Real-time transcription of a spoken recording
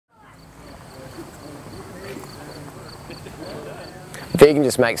vegan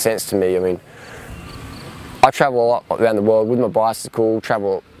just makes sense to me. I mean, I travel a lot around the world with my bicycle,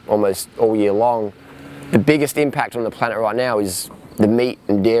 travel almost all year long. The biggest impact on the planet right now is the meat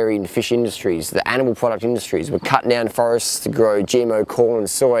and dairy and fish industries, the animal product industries. We're cutting down forests to grow GMO corn and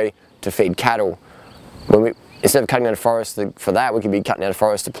soy to feed cattle. Instead of cutting down forests for that, we could be cutting down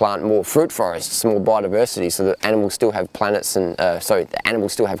forests to plant more fruit forests, more biodiversity, so that animals still have planets and, the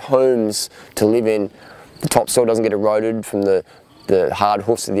animals still have homes to live in. The topsoil doesn't get eroded from the hard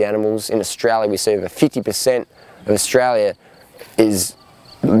hoofs of the animals. In Australia, we see over 50% of Australia is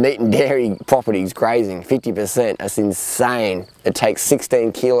meat and dairy properties grazing. 50%, that's insane. It takes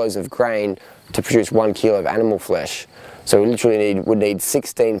 16 kilos of grain to produce 1 kilo of animal flesh. So we literally would need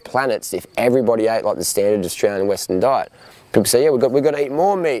 16 planets if everybody ate like the standard Australian Western diet. People say, yeah, we've got to eat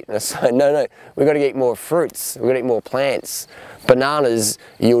more meat. And I say, no, we've got to eat more fruits, we've got to eat more plants. Bananas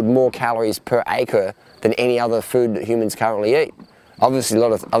yield more calories per acre than any other food that humans currently eat. Obviously, a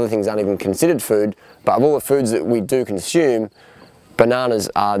lot of other things aren't even considered food, but of all the foods that we do consume, bananas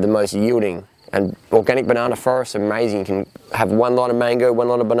are the most yielding. And organic banana forests are amazing. You can have one line of mango, one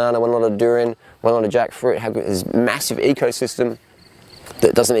line of banana, one line of durian, one line of jackfruit. Have this massive ecosystem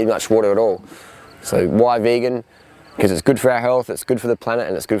that doesn't need much water at all. So why vegan? Because it's good for our health, it's good for the planet,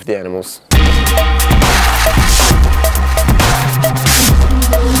 and it's good for the animals.